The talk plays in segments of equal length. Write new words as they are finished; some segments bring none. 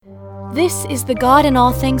This is the God in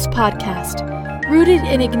All Things podcast, rooted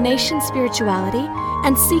in Ignatian spirituality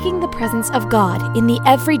and seeking the presence of God in the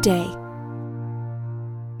everyday.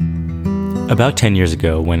 About 10 years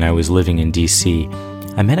ago, when I was living in D.C.,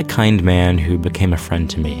 I met a kind man who became a friend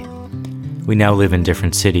to me. We now live in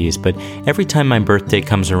different cities, but every time my birthday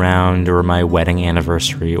comes around, or my wedding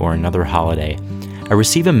anniversary, or another holiday, I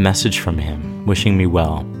receive a message from him wishing me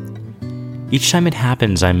well. Each time it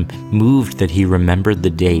happens, I'm moved that he remembered the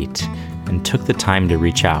date and took the time to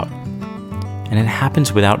reach out. And it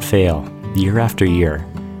happens without fail, year after year.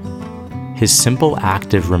 His simple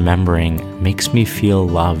act of remembering makes me feel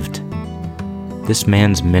loved. This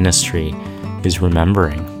man's ministry is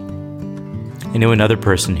remembering. I know another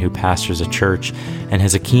person who pastors a church and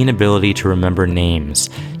has a keen ability to remember names,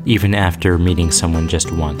 even after meeting someone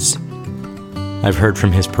just once. I've heard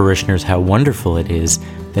from his parishioners how wonderful it is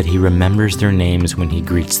that he remembers their names when he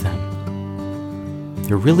greets them.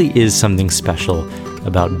 There really is something special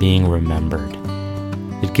about being remembered.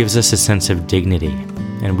 It gives us a sense of dignity,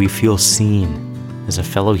 and we feel seen as a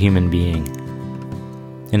fellow human being.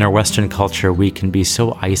 In our Western culture, we can be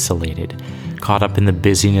so isolated, caught up in the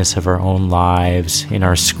busyness of our own lives, in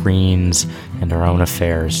our screens, and our own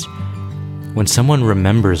affairs. When someone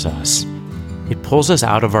remembers us, it pulls us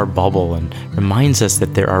out of our bubble and reminds us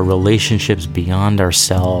that there are relationships beyond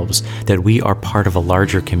ourselves, that we are part of a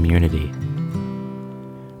larger community.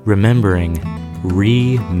 Remembering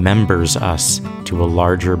remembers us to a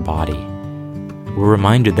larger body. We're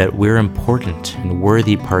reminded that we're important and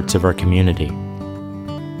worthy parts of our community.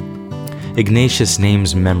 Ignatius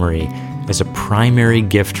names memory as a primary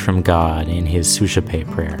gift from God in his Suscipe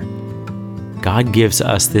prayer. God gives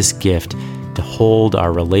us this gift to hold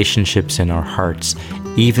our relationships in our hearts,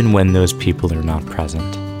 even when those people are not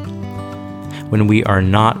present. When we are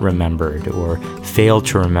not remembered or fail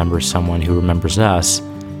to remember someone who remembers us,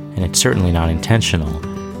 and it's certainly not intentional,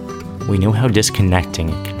 we know how disconnecting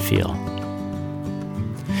it can feel.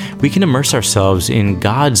 We can immerse ourselves in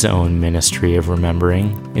God's own ministry of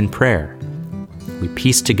remembering in prayer. We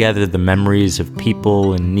piece together the memories of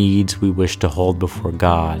people and needs we wish to hold before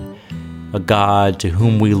God, a God to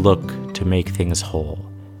whom we look to make things whole.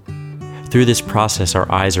 Through this process,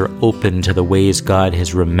 our eyes are open to the ways God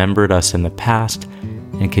has remembered us in the past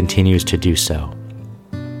and continues to do so.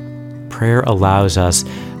 Prayer allows us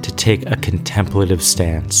to take a contemplative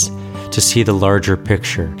stance, to see the larger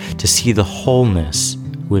picture, to see the wholeness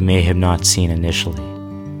we may have not seen initially.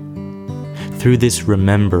 Through this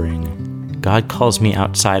remembering, God calls me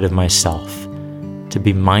outside of myself, to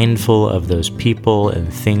be mindful of those people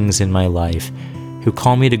and things in my life who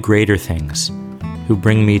call me to greater things, who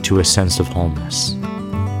bring me to a sense of wholeness.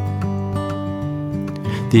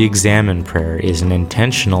 The Examen prayer is an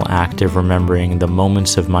intentional act of remembering the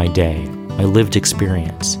moments of my day, my lived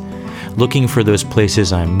experience, looking for those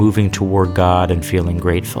places I'm moving toward God and feeling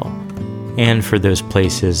grateful, and for those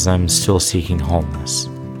places I'm still seeking wholeness.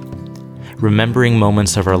 Remembering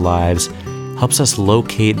moments of our lives helps us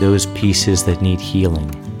locate those pieces that need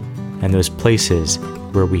healing and those places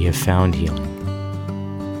where we have found healing.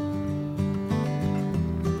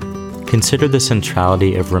 Consider the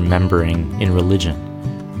centrality of remembering in religion.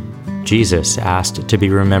 Jesus asked to be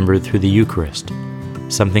remembered through the Eucharist,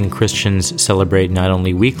 something Christians celebrate not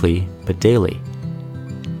only weekly, but daily.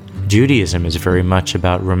 Judaism is very much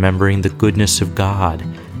about remembering the goodness of God,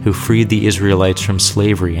 who freed the Israelites from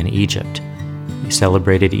slavery in Egypt. We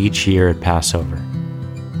celebrate it each year at Passover.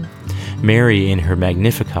 Mary, in her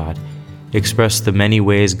Magnificat, expressed the many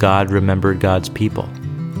ways God remembered God's people.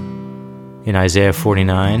 In Isaiah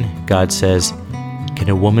 49, God says, "Can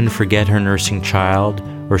a woman forget her nursing child,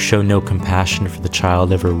 or show no compassion for the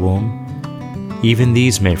child of her womb? Even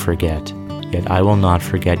these may forget, yet I will not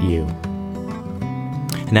forget you."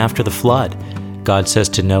 And after the flood, God says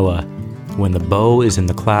to Noah, "When the bow is in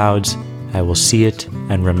the clouds, I will see it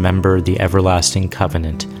and remember the everlasting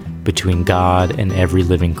covenant between God and every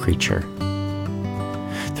living creature."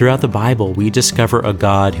 Throughout the Bible, we discover a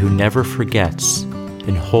God who never forgets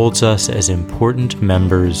and holds us as important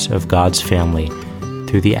members of God's family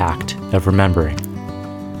through the act of remembering.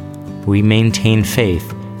 We maintain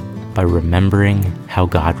faith by remembering how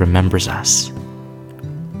God remembers us.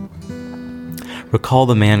 Recall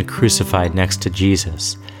the man crucified next to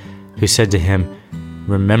Jesus, who said to him,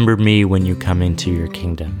 "Remember me when you come into your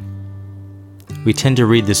kingdom." We tend to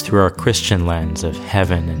read this through our Christian lens of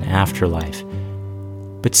heaven and afterlife,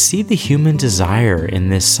 but see the human desire in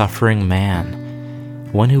this suffering man,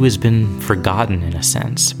 one who has been forgotten in a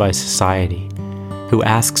sense by society, who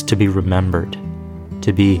asks to be remembered,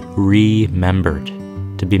 to be remembered,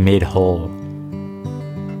 to be made whole.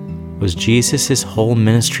 Was Jesus' whole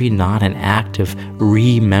ministry not an act of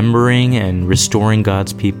remembering and restoring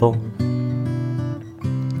God's people?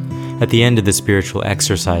 At the end of the spiritual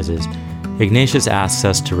exercises, Ignatius asks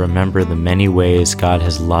us to remember the many ways God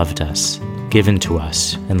has loved us, given to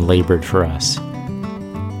us, and labored for us.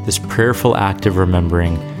 This prayerful act of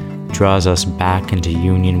remembering draws us back into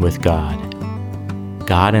union with God.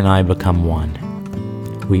 God and I become one.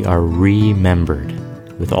 We are remembered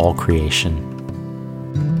with all creation.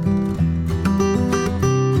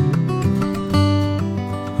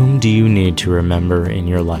 Whom do you need to remember in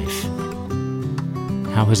your life?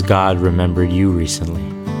 How has God remembered you recently?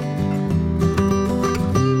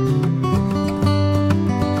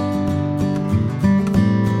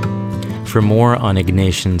 For more on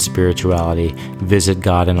Ignatian spirituality, visit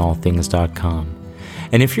godinallthings.com.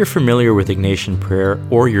 And if you're familiar with Ignatian prayer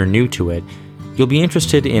or you're new to it, you'll be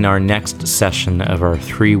interested in our next session of our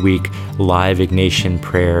 3-week live Ignatian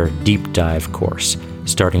prayer deep dive course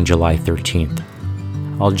starting July 13th.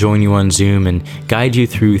 I'll join you on Zoom and guide you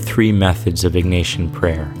through 3 methods of Ignatian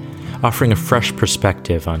prayer, offering a fresh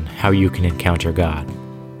perspective on how you can encounter God.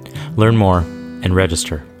 Learn more and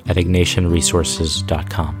register at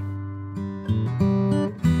ignatianresources.com.